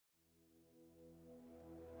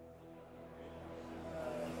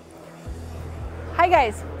Hi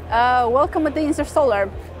guys, welcome at the InterSolar.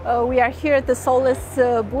 We are here at the Solus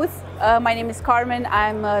booth. My name is Carmen,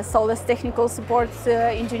 I'm a Solus technical support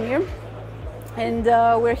engineer, and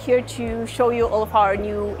we're here to show you all of our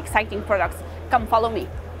new exciting products. Come follow me.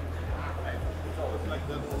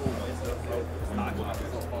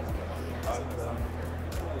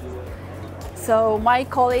 So my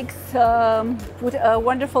colleagues put a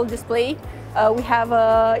wonderful display. We have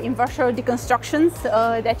inverter deconstructions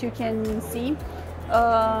that you can see.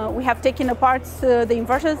 We have taken apart the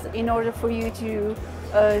inverters in order for you to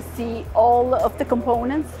see all of the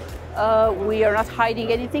components. We are not hiding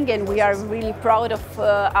anything, and we are really proud of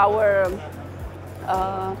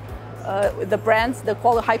the brands, the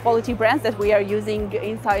high quality brands that we are using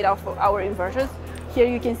inside of our inverters. Here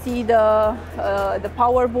you can see the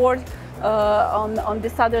power board. On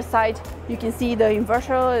this other side, you can see the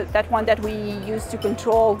inverter, that one that we use to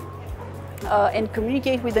control and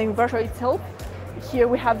communicate with the inverter itself. Here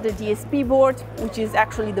we have the DSP board, which is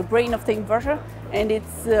actually the brain of the inverter, and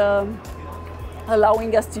it's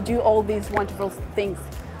allowing us to do all these wonderful things.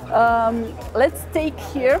 Let's take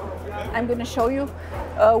here, I'm going to show you,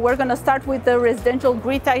 we're going to start with the residential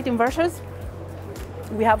grid-tied inverters.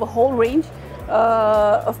 We have a whole range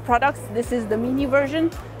of products. This is the mini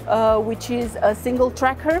version, which is a single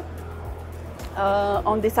tracker.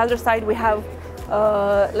 On this other side we have,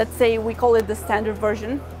 let's say we call it the standard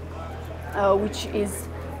version, which is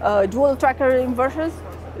dual tracker inverters.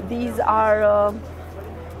 These are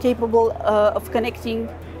capable of connecting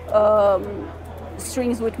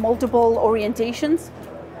strings with multiple orientations.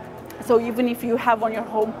 So even if you have on your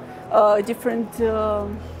home different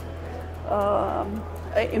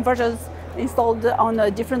inverters installed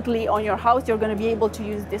differently on your house, you're going to be able to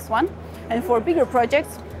use this one. And for bigger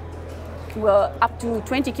projects, up to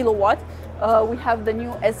 20 kilowatt, we have the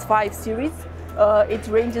new S5 series. It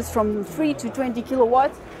ranges from 3 to 20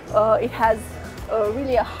 kilowatts. It has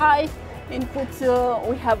really a high input.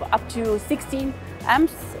 We have up to 16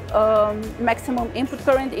 amps maximum input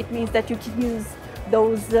current. It means that you can use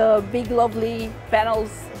those big lovely panels,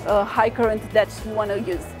 high current that you want to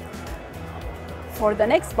use. For the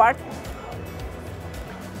next part,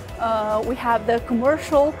 we have the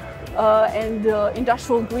commercial and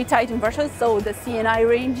industrial grid-tied inverters. So the CNI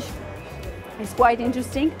range is quite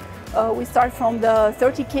interesting. We start from the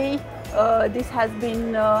 30K. This has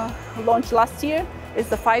been launched last year. It's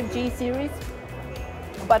the 5G series.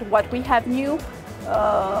 But what we have new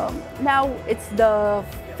now, it's the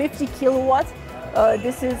 50 kilowatt.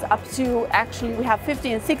 This is up to, actually we have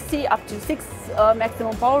 50 and 60, up to 6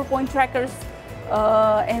 maximum power point trackers.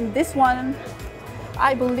 And this one,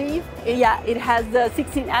 I believe, yeah, it has the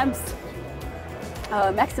 16 amps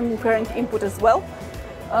maximum current input as well.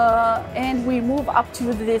 And we move up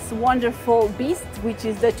to this wonderful beast, which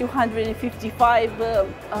is the 255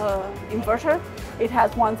 inverter. It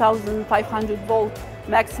has 1500 volt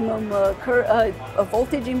maximum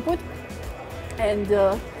voltage input. And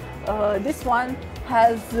this one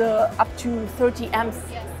has up to 30 amps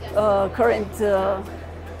current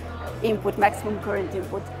input, maximum current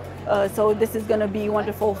input. So this is going to be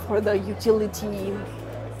wonderful for the utility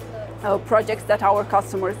projects that our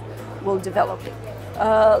customers will develop.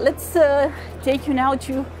 Let's take you now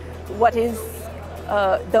to what is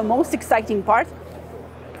the most exciting part.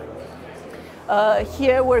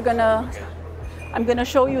 Here I'm gonna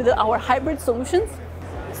show you our hybrid solutions.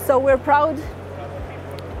 So we're proud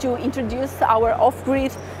to introduce our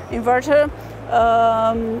off-grid inverter.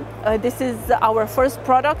 This is our first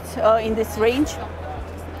product in this range.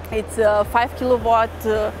 It's a 5 kilowatt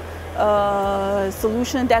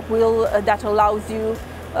solution that allows you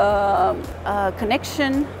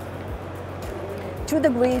connection to the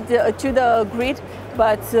grid,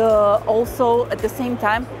 but also at the same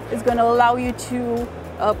time it's going to allow you to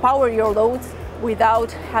power your loads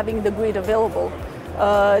without having the grid available.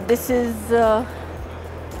 This is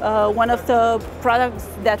one of the products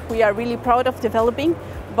that we are really proud of developing.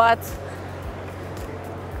 But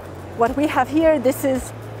what we have here, this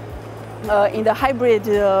is in the hybrid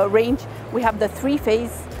range. We have the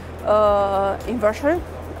 3-phase inverter.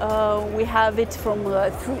 We have it from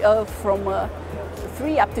 3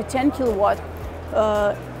 up to 10 kilowatt.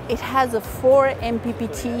 It has a 4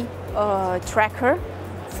 MPPT tracker,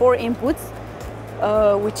 4 inputs,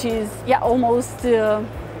 which is almost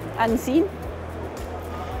unseen.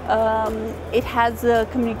 It has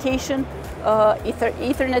communication,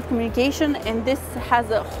 Ethernet communication, and this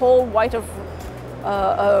has a whole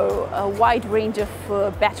a wide range of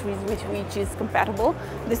batteries which is compatible.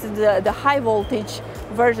 This is the high voltage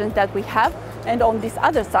version that we have. And on this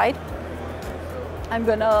other side, I'm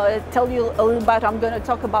gonna tell you a little bit, I'm gonna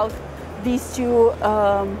talk about these two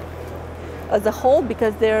as a whole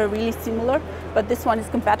because they're really similar, but this one is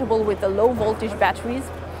compatible with the low voltage batteries.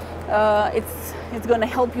 It's going to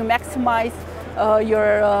help you maximize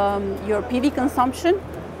your PV consumption,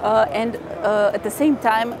 and at the same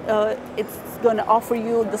time it's going to offer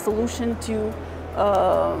you the solution to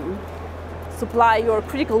supply your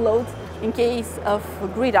critical loads in case of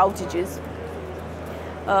grid outages.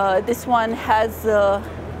 This one has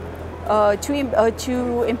two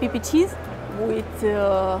MPPTs with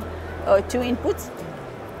two inputs,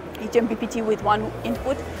 each MPPT with one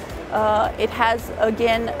input. It has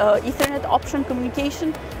again Ethernet option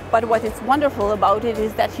communication, but what is wonderful about it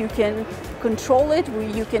is that you can control it,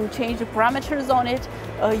 you can change the parameters on it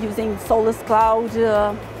using Solis Cloud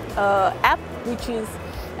app, which is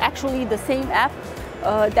actually the same app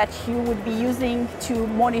that you would be using to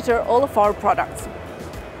monitor all of our products.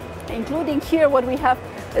 Including here what we have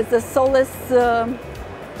is the Solus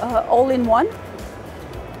all-in-one.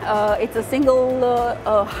 It's a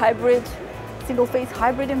single-phase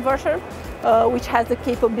hybrid inverter, which has the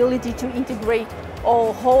capability to integrate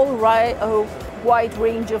a whole wide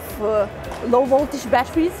range of low voltage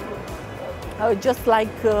batteries, just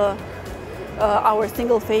like our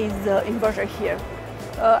single-phase inverter here.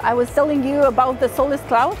 I was telling you about the Solis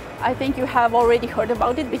Cloud. I think you have already heard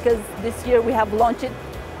about it because this year we have launched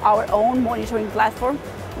our own monitoring platform,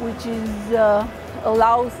 which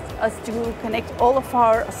allows us to connect all of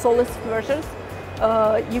our Solus inverters.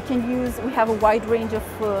 We have a wide range of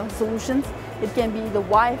solutions. It can be the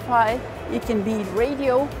Wi-Fi, it can be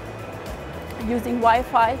radio using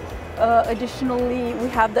Wi-Fi. Additionally, we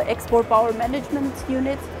have the export power management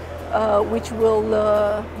unit, which will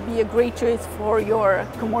be a great choice for your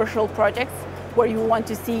commercial projects, where you want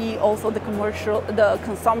to see also the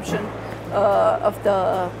consumption of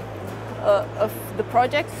the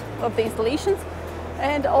projects, of the installations.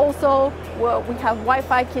 And also we have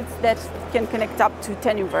Wi-Fi kits that can connect up to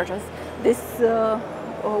 10 inverters. This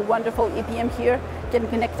wonderful EPM here can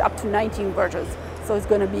connect up to 90 inverters. So it's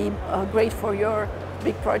going to be great for your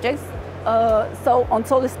big projects. So on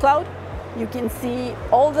Solis Cloud, you can see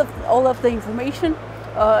all of the information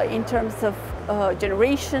in terms of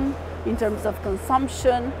generation, in terms of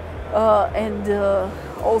consumption, and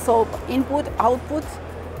also input, output,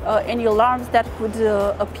 any alarms that could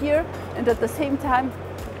appear, and at the same time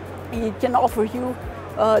it can offer you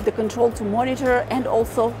the control to monitor and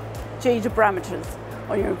also change the parameters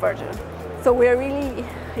on your inverter. So we're really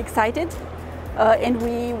excited and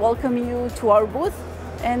we welcome you to our booth,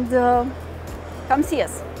 and come see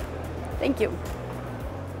us. Thank you.